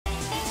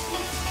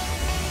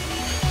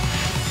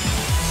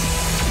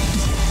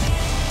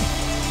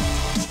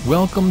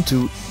Welcome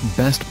to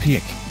Best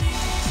Pick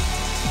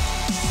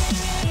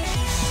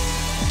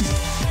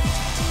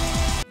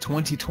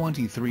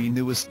 2023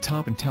 Newest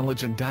Top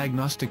Intelligent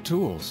Diagnostic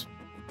Tools.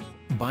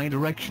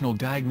 Bidirectional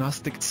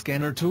Diagnostic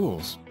Scanner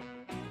Tools.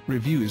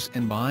 Reviews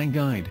and Buying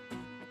Guide.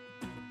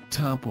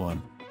 Top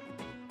 1.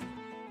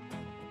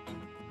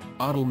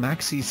 Autel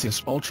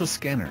MaxiSys Ultra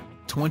Scanner,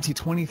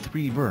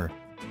 2023 ver.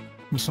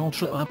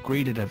 MSULTRA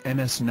upgraded of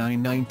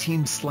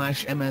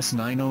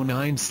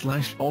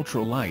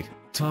MS919/MS909/Ultra Lite,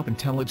 Top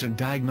Intelligent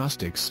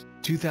Diagnostics,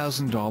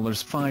 $2,000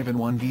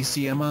 5-in-1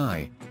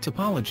 VCMI,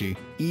 Topology,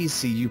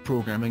 ECU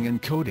Programming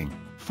and Coding,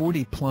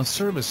 40+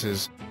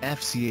 Services,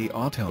 FCA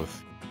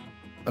Autoauth.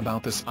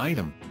 About this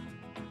item.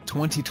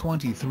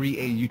 2023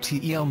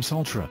 Autel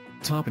MSULTRA,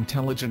 Top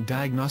Intelligent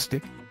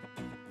Diagnostic.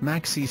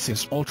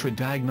 MaxiSys Ultra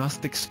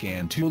Diagnostic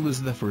Scan Tool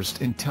is the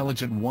first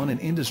intelligent one in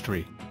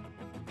industry.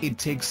 It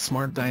takes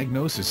smart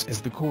diagnosis as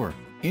the core,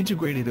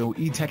 integrated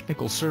OE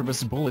technical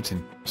service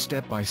bulletin,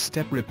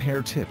 step-by-step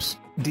repair tips,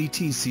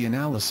 DTC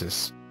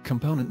analysis,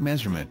 component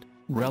measurement,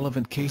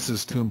 relevant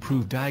cases to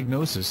improve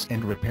diagnosis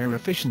and repair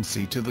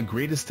efficiency to the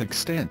greatest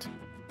extent.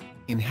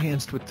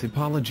 Enhanced with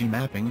topology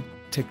mapping,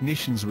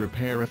 technicians'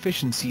 repair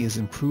efficiency is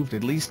improved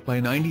at least by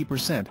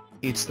 90%,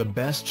 it's the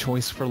best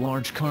choice for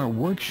large car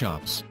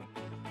workshops.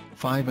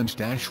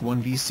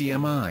 5-inch-1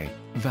 VCMI,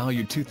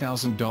 value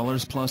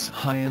 $2,000 plus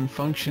high-end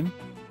function?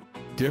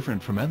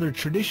 Different from other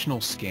traditional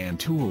scan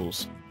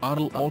tools,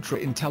 Autel Ultra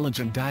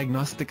Intelligent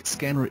Diagnostic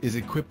Scanner is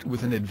equipped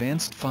with an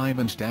advanced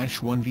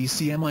 5-inch-1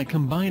 VCMI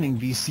combining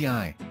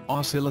VCI,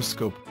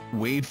 oscilloscope,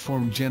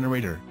 waveform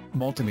generator,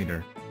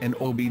 multimeter, and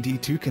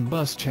OBD2 CAN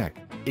bus check.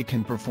 It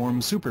can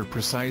perform super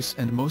precise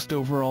and most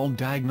overall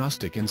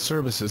diagnostic and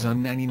services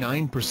on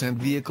 99%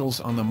 vehicles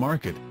on the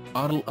market.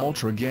 Autel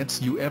Ultra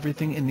gets you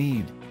everything you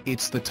need.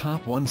 It's the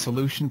top one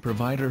solution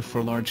provider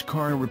for large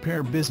car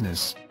repair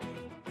business.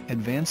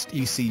 Advanced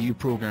ECU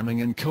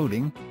Programming and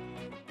Coding.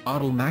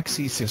 Autel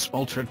MaxiSys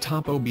Ultra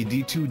Top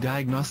OBD2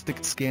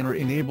 Diagnostic Scanner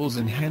enables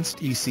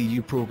enhanced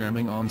ECU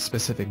programming on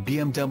specific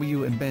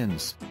BMW and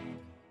Benz.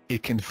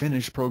 It can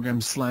finish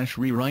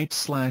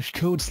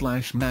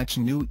program/rewrite/code/match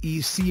new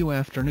ECU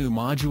after new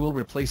module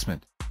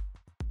replacement.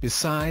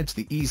 Besides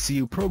the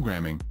ECU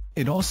programming,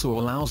 it also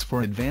allows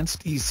for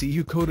advanced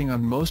ECU coding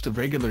on most of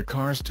regular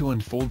cars to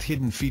unfold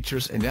hidden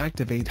features and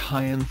activate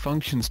high-end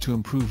functions to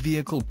improve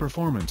vehicle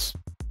performance.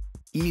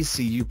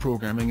 ECU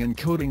programming and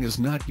coding is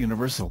not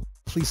universal,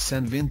 please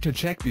send VIN to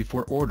check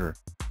before order.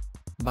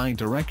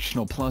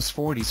 Bidirectional plus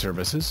 40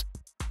 services.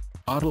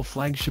 Autel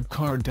flagship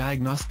car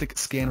diagnostic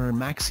scanner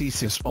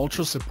MaxiSys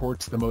Ultra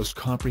supports the most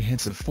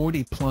comprehensive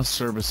 40+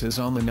 services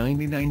on the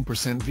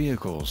 99%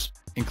 vehicles,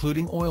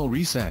 including oil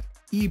reset,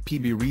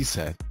 EPB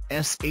reset,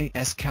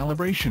 SAS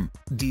calibration,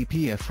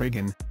 DPF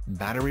rigging,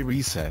 battery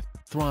reset,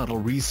 throttle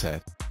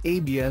reset,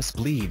 ABS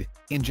bleed,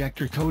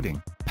 injector coding,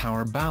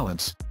 power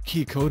balance,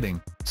 key coding,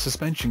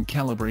 suspension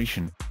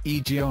calibration,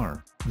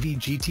 EGR,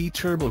 VGT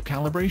turbo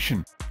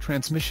calibration,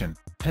 transmission,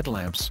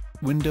 headlamps,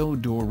 window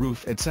door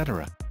roof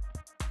etc.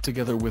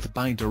 Together with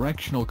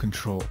bidirectional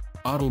control,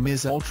 Autel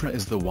MSULTRA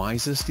is the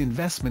wisest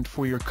investment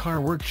for your car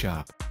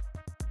workshop.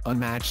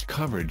 Unmatched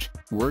coverage,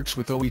 works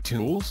with OE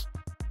tools?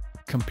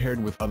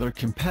 Compared with other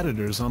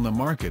competitors on the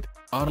market,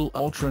 Autel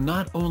Ultra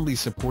not only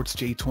supports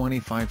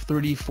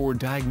J2534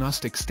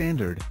 diagnostic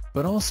standard,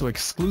 but also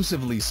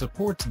exclusively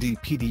supports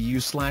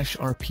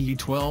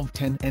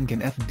DPDU/RP1210 and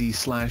CAN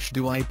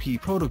FD/DUIP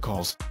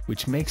protocols,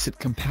 which makes it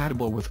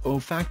compatible with OE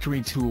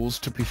factory tools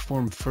to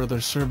perform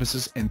further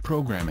services and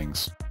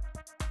programmings.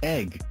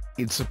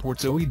 It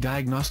supports OE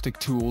diagnostic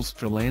tools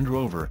for Land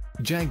Rover,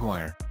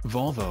 Jaguar,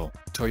 Volvo,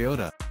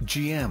 Toyota,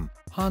 GM,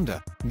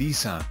 Honda,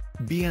 Nissan,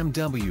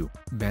 BMW,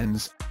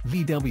 Benz,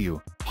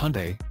 VW,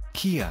 Hyundai,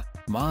 Kia,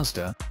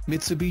 Mazda,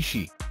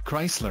 Mitsubishi,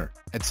 Chrysler,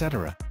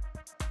 etc.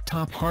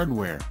 Top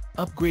hardware,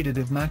 upgraded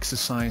of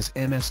MaxiSys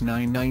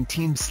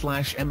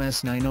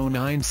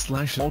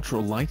MS919/MS909/Ultra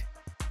Lite.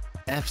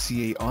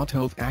 FCA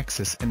Autoauth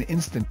Access and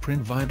Instant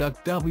Print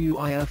Viaduct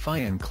WiFi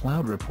and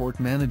Cloud Port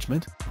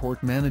Management.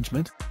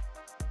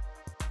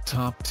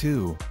 Top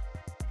 2.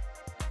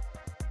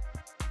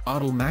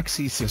 Autel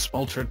MaxiSys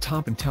Ultra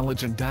Top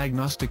Intelligent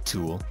Diagnostic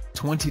Tool,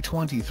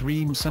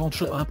 2023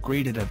 MSULTRA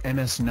upgraded of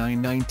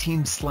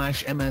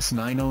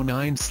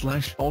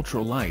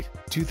MS919/MS909/Ultra Lite,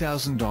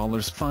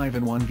 $2,000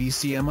 5-in-1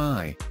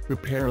 VCMI,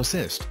 Repair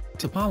Assist,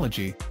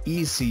 Topology,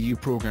 ECU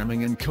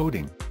Programming and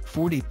Coding,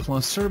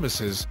 40+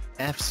 Services,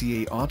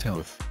 FCA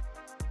Autoauth.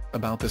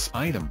 About this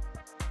item.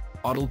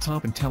 Autel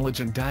Top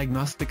Intelligent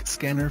Diagnostic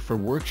Scanner for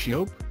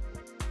Workshop.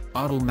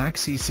 Autel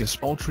MaxiSys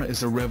Ultra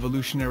is a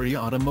revolutionary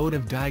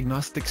automotive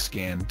diagnostic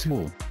scan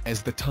tool,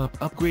 as the top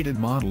upgraded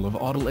model of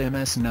Autel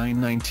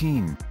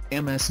MS919,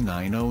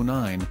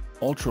 MS909,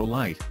 Ultra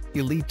Lite,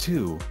 Elite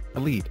 2,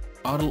 Elite.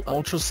 Autel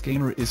Ultra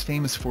Scanner is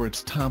famous for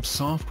its top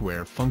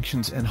software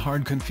functions and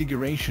hard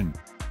configuration.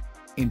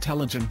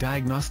 Intelligent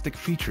diagnostic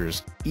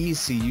features,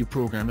 ECU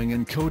programming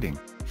and coding,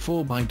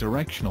 full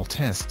bidirectional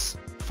tests,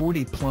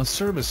 40+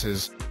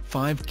 services,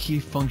 5 key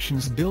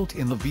functions built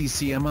in the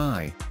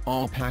VCMI,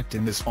 all packed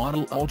in this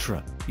Autel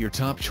Ultra, your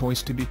top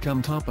choice to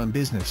become top in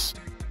business.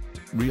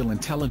 Real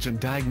intelligent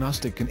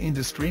diagnostic in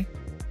industry?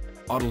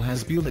 Autel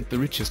has built the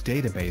richest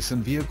database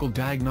in vehicle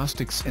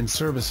diagnostics and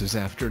services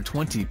after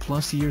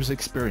 20+ years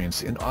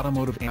experience in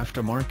automotive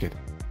aftermarket.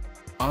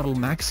 Autel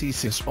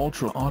MaxiSys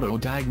Ultra Auto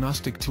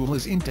Diagnostic Tool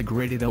is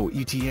integrated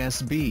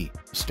OETSB,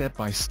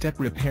 step-by-step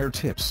repair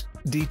tips,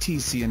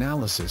 DTC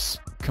analysis,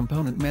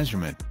 component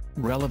measurement,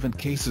 relevant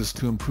cases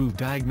to improve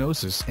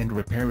diagnosis and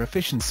repair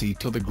efficiency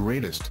to the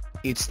greatest.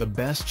 It's the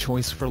best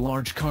choice for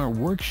large car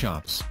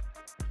workshops.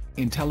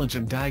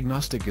 Intelligent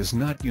diagnostic is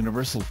not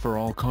universal for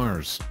all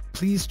cars.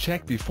 Please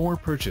check before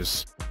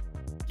purchase.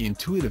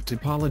 Intuitive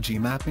topology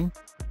mapping?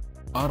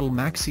 Autel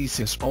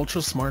MaxiSys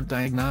Ultra Smart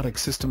Diagnostic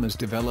System is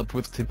developed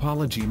with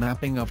topology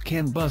mapping of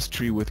CAN bus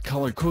tree with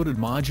color-coded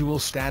module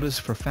status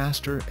for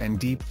faster and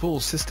deep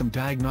full system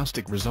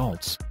diagnostic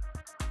results.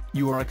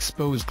 You are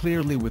exposed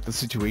clearly with the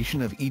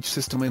situation of each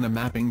system in a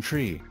mapping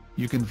tree.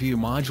 You can view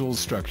module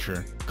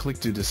structure, click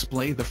to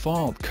display the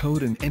fault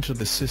code and enter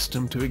the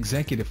system to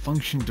executive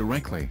function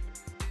directly.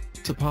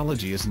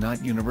 Topology is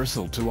not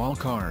universal to all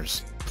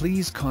cars.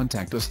 Please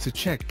contact us to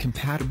check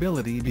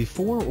compatibility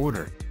before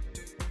order.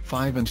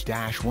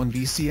 5-inch-1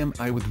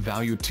 VCMI with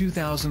value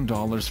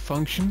 $2,000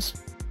 functions?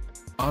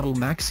 Autel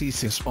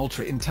MaxiSys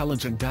Ultra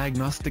Intelligent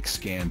Diagnostic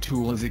Scan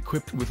Tool is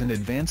equipped with an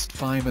advanced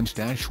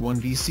 5-inch-1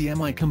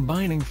 VCMI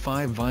combining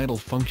 5 vital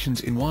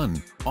functions in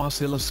one: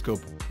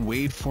 oscilloscope,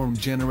 waveform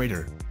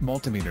generator,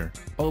 multimeter,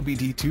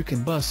 OBD2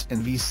 CAN bus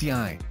and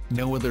VCI.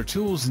 No other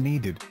tools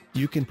needed.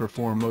 You can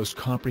perform most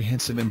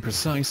comprehensive and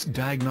precise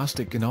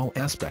diagnostic in all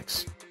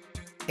aspects.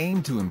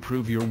 Aim to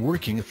improve your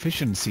working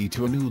efficiency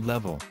to a new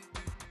level.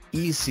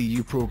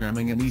 ECU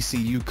programming and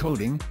ECU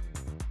coding?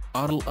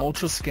 Autel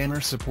Ultra Scanner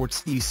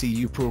supports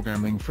ECU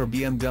programming for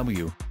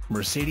BMW,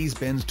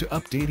 Mercedes-Benz to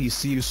update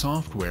ECU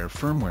software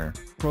firmware,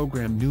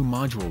 program new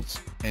modules,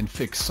 and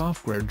fix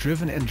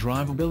software-driven and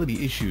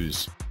drivability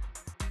issues.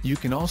 You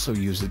can also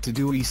use it to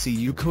do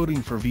ECU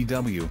coding for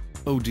VW,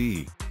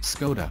 OD,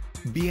 Skoda,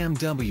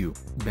 BMW,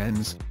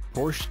 Benz,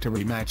 Porsche to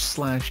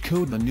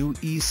rematch/code the new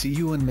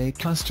ECU and make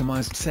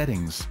customized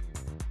settings.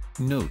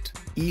 Note: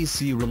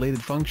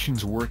 ECU-related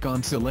functions work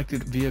on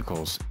selected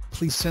vehicles.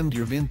 Please send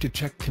your VIN to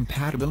check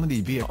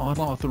compatibility via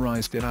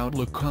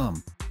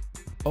Autoauthorized@outlook.com.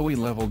 OE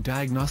Level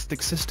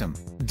Diagnostic System,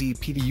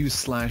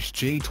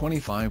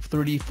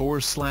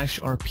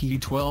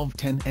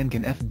 DPDU/J2534/RP1210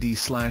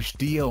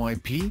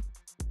 NGAN-FD/DOIP?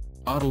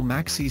 Autel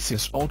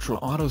MaxiSys Ultra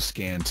Auto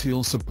Scan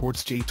Tool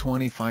supports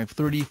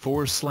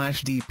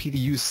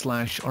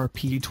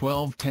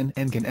J2534/DPDU/RP1210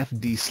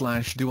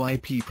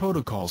 NGAN-FD/DOIP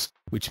protocols,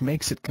 which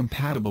makes it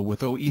compatible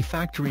with OE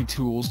factory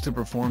tools to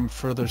perform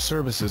further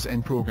services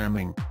and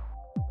programming.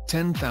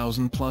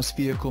 10,000+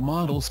 vehicle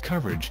models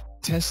coverage,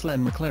 Tesla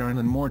and McLaren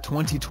and more.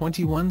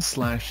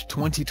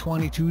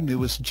 2021/2022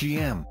 newest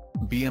GM,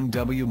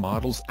 BMW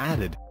models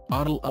added.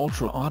 Autel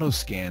Ultra Auto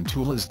Scan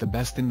Tool is the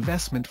best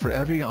investment for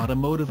every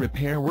automotive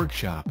repair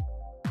workshop.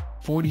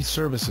 40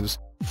 services,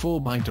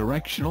 full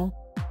bidirectional,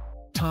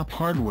 top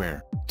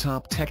hardware,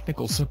 top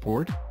technical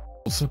support,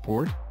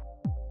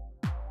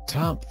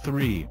 top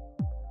 3.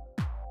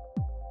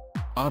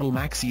 Autel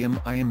MaxiIM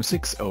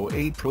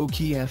IM608 Pro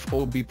Key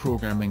FOB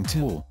Programming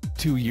Tool,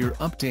 2-year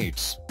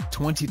updates,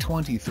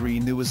 2023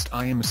 newest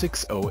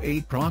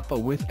IM608 Pro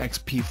with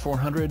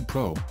XP400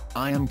 Pro,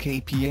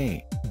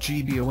 IMKPA,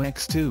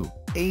 GBOX2,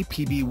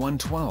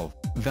 APB112,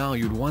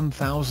 valued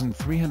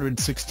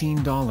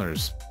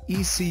 $1,316,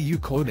 ECU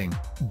coding,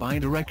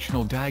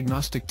 bidirectional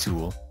diagnostic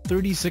tool,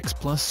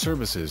 36+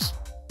 services.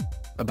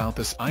 About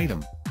this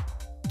item: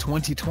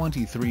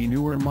 2023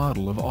 newer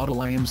model of Autel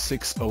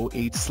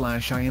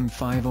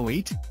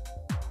IM608/IM508?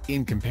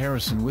 In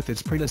comparison with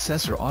its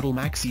predecessor Autel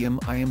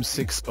MaxiIM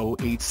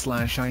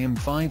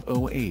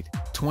IM608/IM508,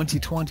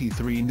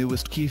 2023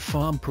 newest key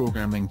fob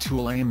programming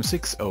tool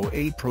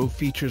IM608 Pro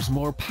features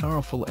more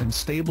powerful and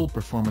stable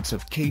performance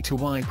of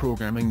K2Y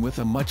programming with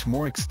a much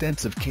more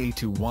extensive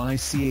K2Y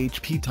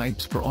CHP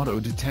types for auto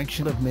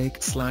detection of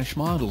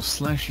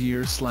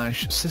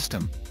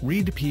make/model/year/system,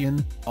 read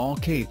PIN, all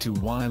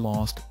K2Y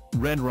lost,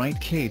 read-write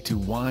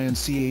K2Y and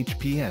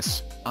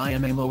CHPS,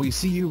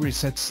 IMMOECU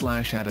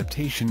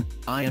reset/adaptation,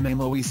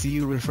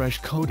 IMMOECU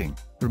refresh coding,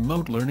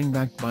 remote learning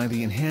backed by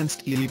the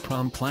enhanced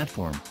EEPROM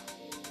platform.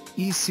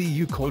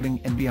 ECU coding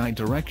and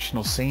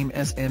bidirectional same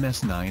as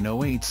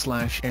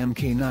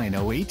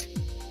MS908/MK908?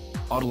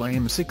 Autel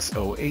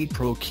IM608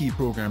 Pro Key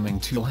Programming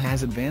Tool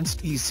has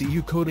advanced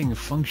ECU coding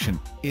function.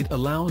 It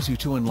allows you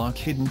to unlock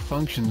hidden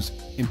functions,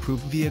 improve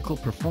vehicle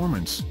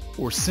performance,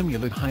 or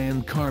simulate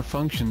high-end car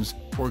functions,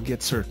 or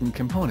get certain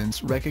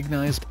components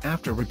recognized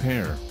after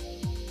repair.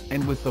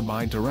 And with the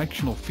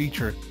bidirectional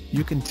feature,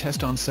 you can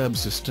test on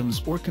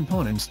subsystems or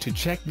components to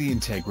check the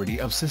integrity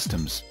of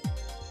systems.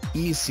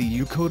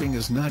 ECU coding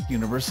is not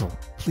universal.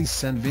 Please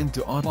send VIN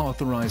to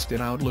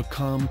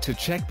Autoauthorized@outlook.com to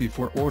check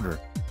before order.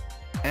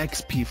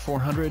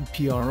 XP400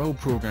 PRO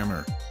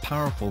Programmer,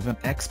 powerful than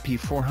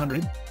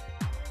XP400?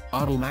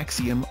 Autel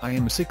MaxiIM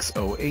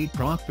IM608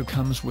 Pro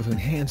comes with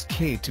enhanced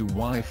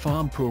K2Y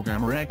FOM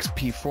Programmer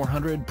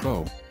XP400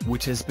 Pro,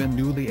 which has been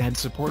newly added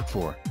support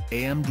for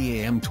AMD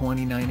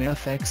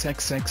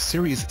AM29FXXX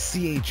Series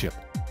CA chip,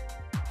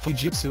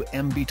 Fujitsu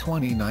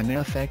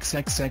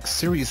MB29FXXX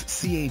Series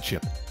CA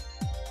chip,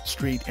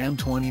 Street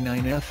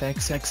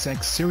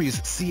M29FXXX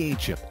Series CA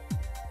chip,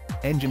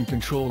 Engine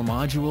Control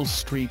Modules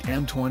Street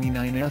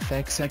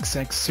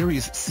M29FXXX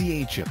Series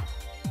CA chip,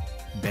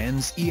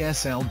 Benz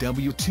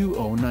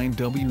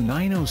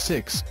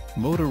ESLW209W906,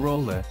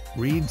 Motorola,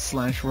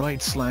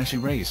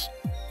 read/write/erase,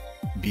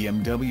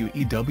 BMW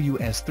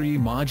EWS3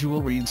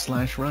 module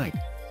read/write,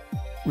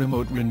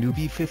 Remote Renew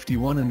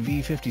V51 and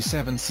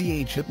V57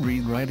 CA chip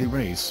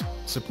read/write/erase,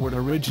 support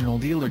original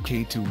dealer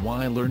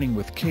K2Y learning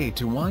with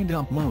K2Y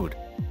dump mode.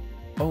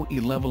 OE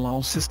level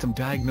all system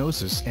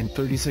diagnosis and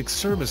 36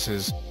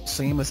 services,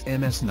 same as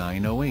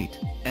MS908,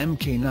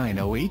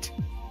 MK908.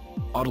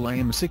 Autel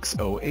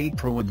IM608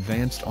 Pro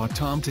Advanced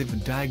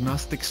Automotive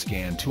Diagnostic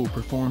Scan Tool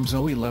performs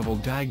OE-level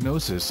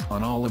diagnosis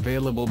on all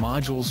available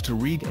modules to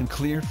read and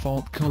clear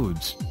fault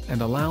codes,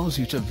 and allows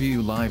you to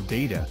view live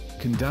data,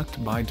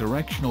 conduct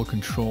bidirectional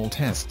control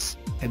tests,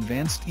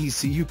 advanced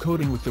ECU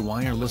coding with the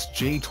wireless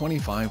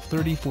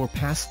J2534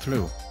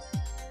 pass-through.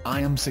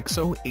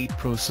 IM608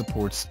 Pro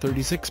supports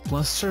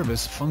 36+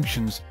 service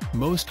functions,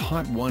 most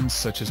hot ones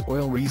such as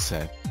oil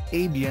reset,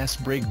 ABS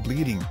brake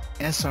bleeding,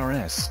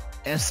 SRS,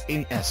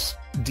 SAS,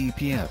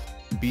 DPF,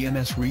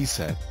 BMS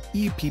reset,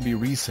 EPB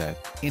reset,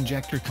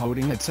 injector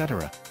coating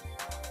etc.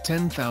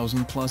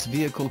 10,000+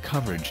 vehicle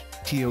coverage,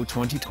 TO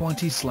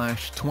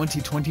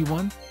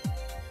 2020/2021?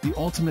 The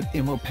ultimate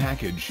IMO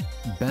package,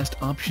 best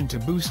option to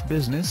boost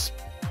business?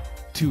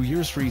 2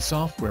 years free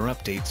software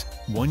updates,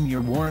 1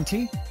 year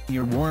warranty?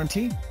 Year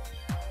warranty?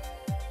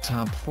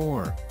 Top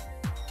 4.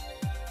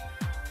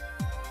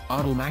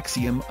 Autel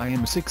MaxiIM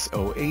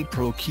IM608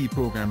 Pro Key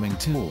Programming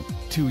Tool,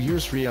 2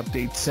 years free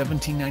update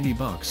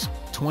 $1790,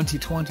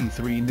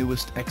 2023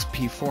 newest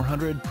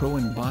XP400 Pro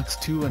in Box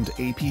 2 and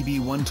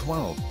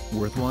APB112,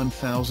 worth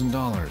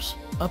 $1,000,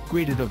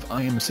 upgraded of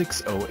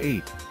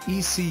IM608,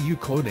 ECU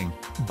coding,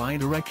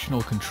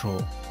 bidirectional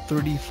control,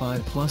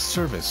 35+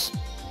 service.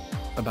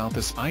 About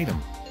this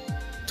item: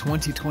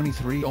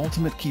 2023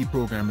 Ultimate Key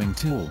Programming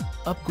Tool,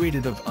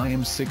 upgraded of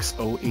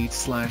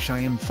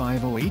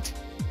IM608/IM508.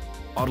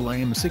 Autel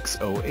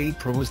IM608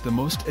 Pro is the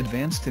most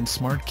advanced and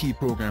smart key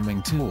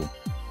programming tool.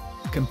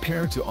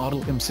 Compared to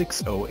Autel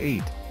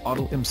IM608,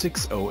 Autel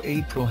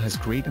IM608 Pro has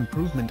great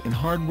improvement in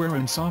hardware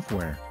and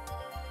software.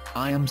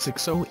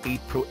 IM608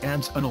 Pro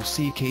adds Autel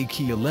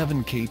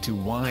CK-Key11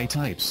 K2Y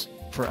types,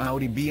 for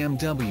Audi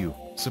BMW,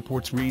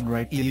 supports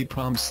read-write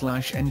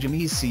EEPROM/engine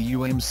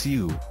ECU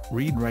MCU,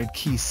 read-write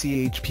key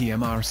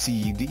CHPMR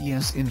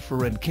CEDES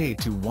infrared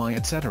K2Y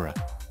etc.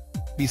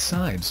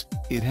 Besides,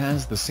 it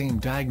has the same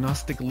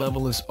diagnostic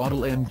level as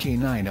Autel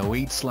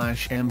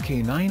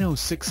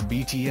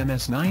MK908/MK906BT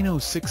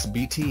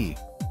MS906BT.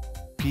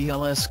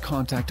 PLS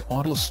contact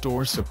Autel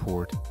Store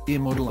support,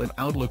 Autel at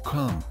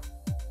Outlook.com.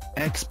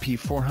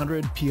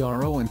 XP400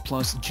 PRO and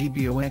Plus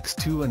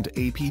GBOX2 and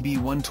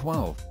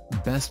APB112,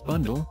 best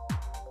bundle?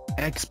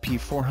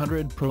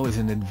 XP400 Pro is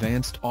an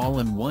advanced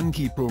all-in-one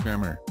key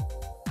programmer.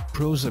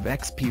 Pros of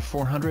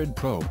XP400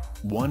 Pro: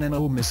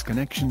 1NO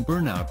misconnection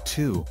burnout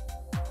 2.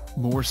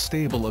 More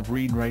stable of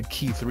read-write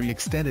key 3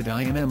 extended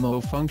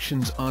IMMO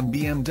functions on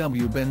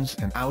BMW, Benz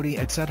and Audi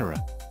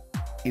etc.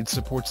 It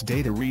supports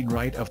data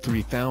read-write of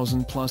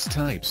 3,000+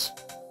 types.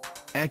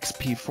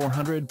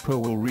 XP400 Pro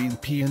will read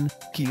PN,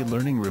 key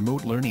learning,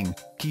 remote learning,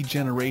 key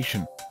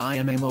generation,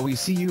 IMMO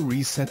ECU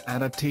reset,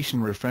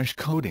 adaptation, refresh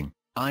coding,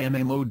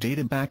 IMMO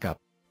data backup.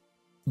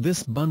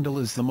 This bundle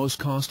is the most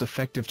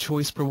cost-effective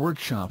choice for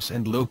workshops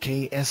and low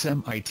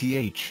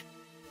KSMITH.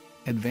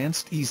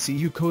 Advanced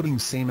ECU coding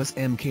same as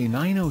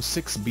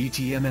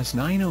MK906BT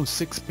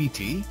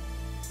MS906BT.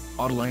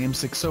 Autel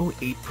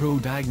IM608 Pro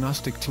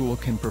Diagnostic Tool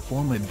can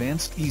perform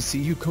advanced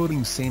ECU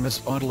coding same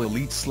as Autel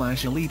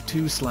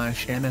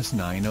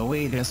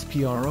Elite/Elite2/MS908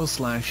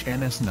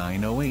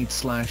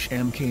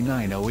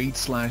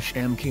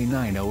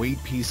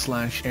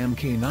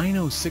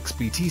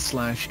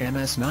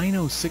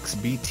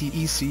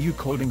 SPRO/MS908/MK908P/MK906BT/MS906BT. ECU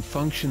coding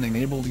function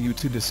enabled you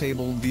to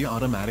disable the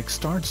automatic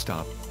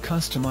start-stop,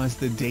 customize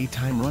the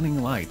daytime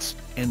running lights,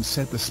 and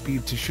set the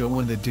speed to show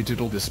on the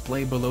digital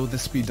display below the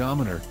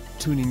speedometer,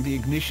 tuning the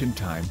ignition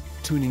time,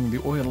 tuning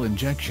the oil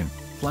injection,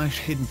 flash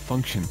hidden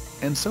function,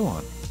 and so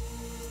on.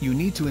 You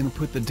need to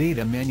input the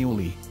data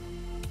manually.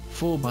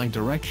 Full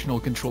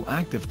bidirectional control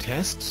active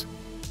tests?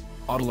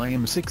 Autel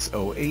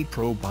IM608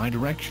 Pro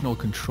Bidirectional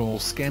Control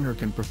Scanner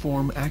can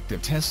perform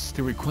active tests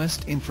to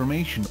request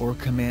information or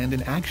command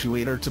an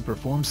actuator to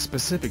perform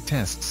specific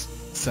tests,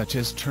 such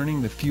as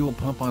turning the fuel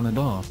pump on and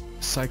off,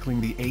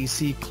 cycling the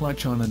AC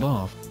clutch on and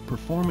off,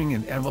 performing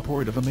an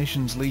evaport of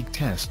emissions leak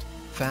test,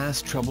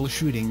 fast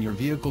troubleshooting your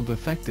vehicle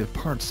defective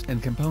parts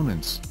and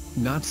components,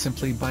 not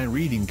simply by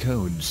reading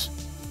codes.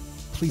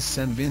 Please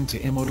send VIN to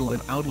Autel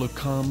at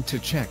Outlook.com to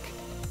check.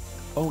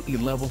 OE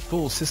level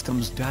full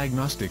systems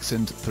diagnostics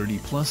and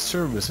 30+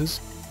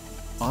 services?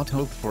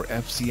 Autoauth for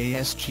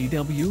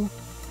FCASGW.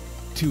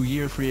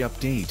 2-year free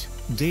update,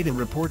 data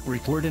report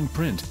record and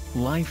print,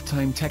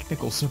 lifetime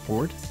technical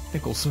support.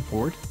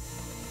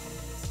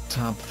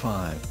 Top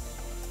 5.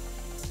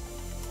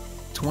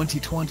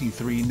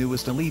 2023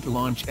 newest Elite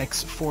Launch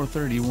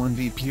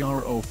X431V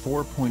Pro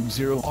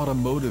 4.0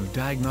 Automotive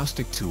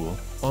Diagnostic Tool,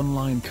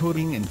 online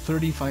coding and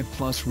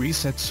 35+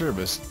 reset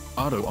service,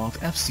 Autoauth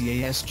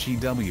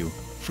FCASGW,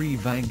 free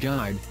VAG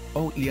guide,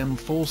 OEM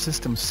full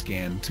system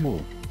scan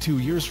tool, 2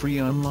 years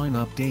free online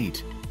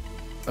update.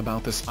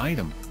 About this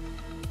item: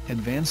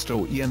 advanced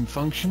OEM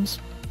functions,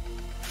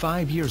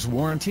 5 years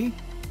warranty,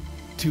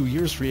 2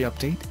 years free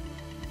update,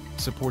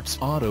 supports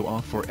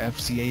Autoauth for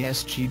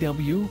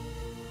FCASGW,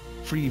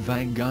 free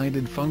VAG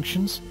guided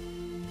functions,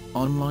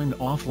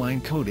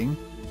 online-offline coding,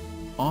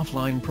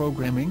 offline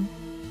programming,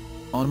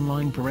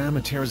 online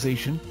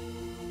parameterization,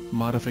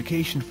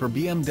 modification for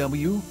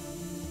BMW,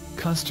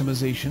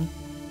 customization,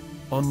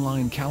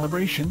 online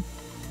calibration,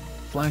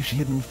 flash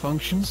hidden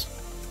functions,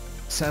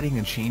 setting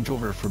and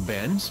changeover for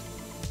Benz,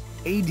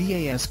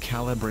 ADAS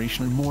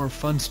calibration and more.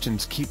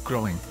 Functions keep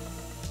growing.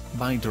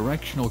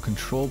 Bidirectional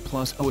control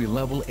plus OE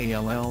level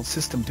ALL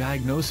system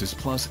diagnosis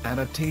plus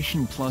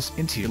adaptation plus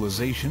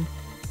initialization.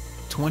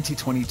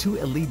 2022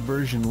 Elite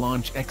version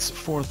launch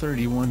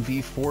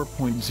X431V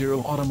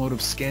 4.0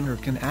 automotive scanner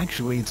can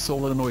actuate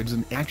solenoids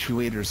and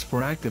actuators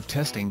for active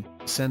testing,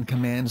 send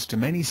commands to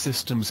many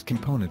systems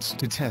components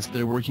to test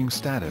their working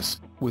status,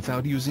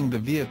 without using the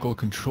vehicle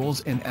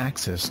controls and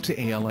access to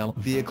ALL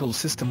vehicle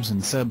systems and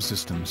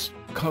subsystems,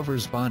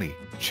 covers body,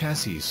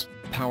 chassis,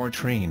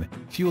 powertrain,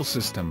 fuel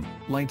system,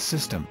 light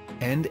system,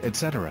 and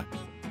etc.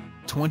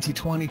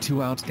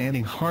 2022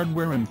 outstanding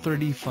hardware and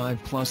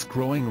 35+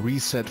 growing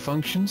reset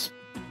functions.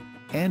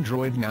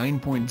 Android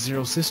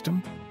 9.0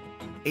 system,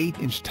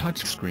 8-inch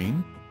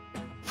touchscreen,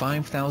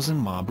 5000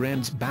 mAh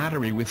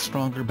battery with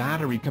stronger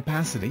battery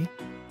capacity,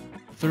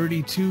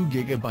 32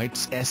 GB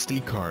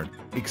SD card,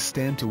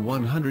 extend to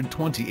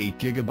 128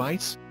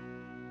 GB,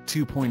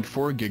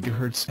 2.4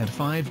 GHz and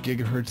 5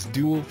 GHz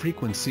dual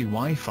frequency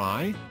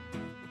Wi-Fi,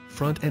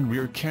 front and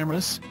rear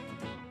cameras,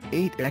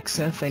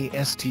 8x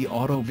FAST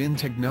auto VIN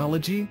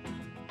technology,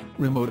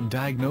 remote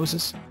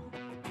diagnosis,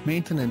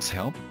 maintenance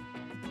help,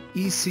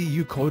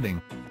 ECU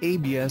coding,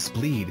 ABS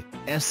bleed,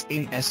 SAST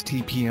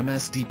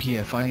PMS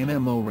DPF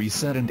IMMO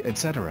reset and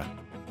etc.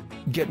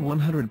 Get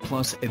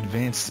 100+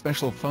 advanced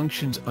special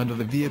functions under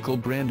the vehicle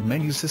brand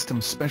menu.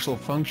 System special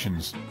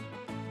functions: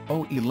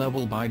 OE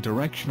level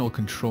bidirectional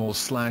control /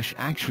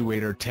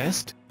 actuator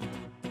test,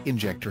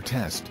 injector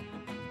test,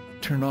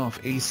 turn off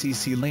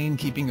ACC lane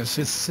keeping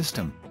assist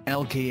system,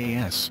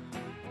 LKAS,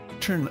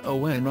 turn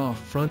on off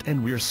front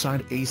and rear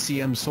side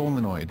ACM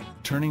solenoid,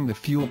 turning the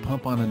fuel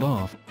pump on and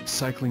off,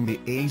 cycling the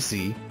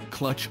AC,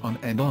 clutch on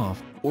and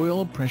off,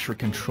 oil pressure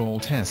control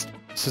test,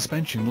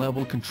 suspension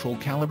level control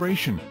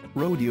calibration,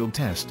 rodeo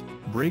test,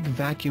 brake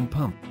vacuum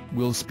pump,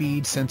 wheel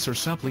speed sensor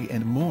supply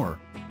and more.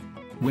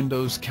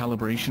 Windows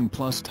calibration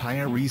plus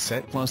tire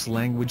reset plus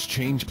language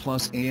change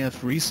plus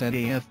AF reset,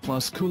 AF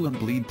plus coolant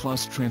bleed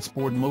plus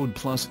transport mode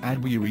plus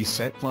ADWI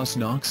reset plus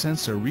NOx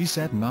sensor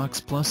reset,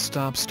 NOx plus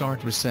stop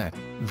start reset,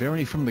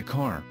 vary from the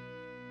car.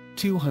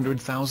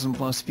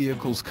 200,000+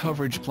 vehicles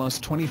coverage plus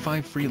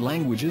 25 free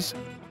languages.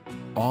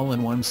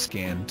 All-in-one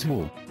scan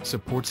tool,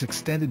 supports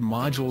extended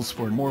modules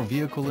for more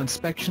vehicle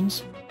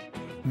inspections.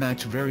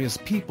 Match various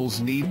people's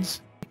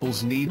needs.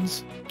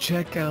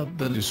 Check out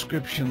the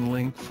description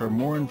link for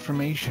more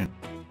information.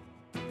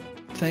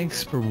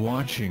 Thanks for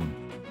watching.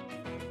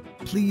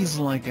 Please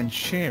like and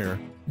share,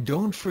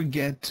 don't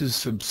forget to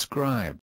subscribe.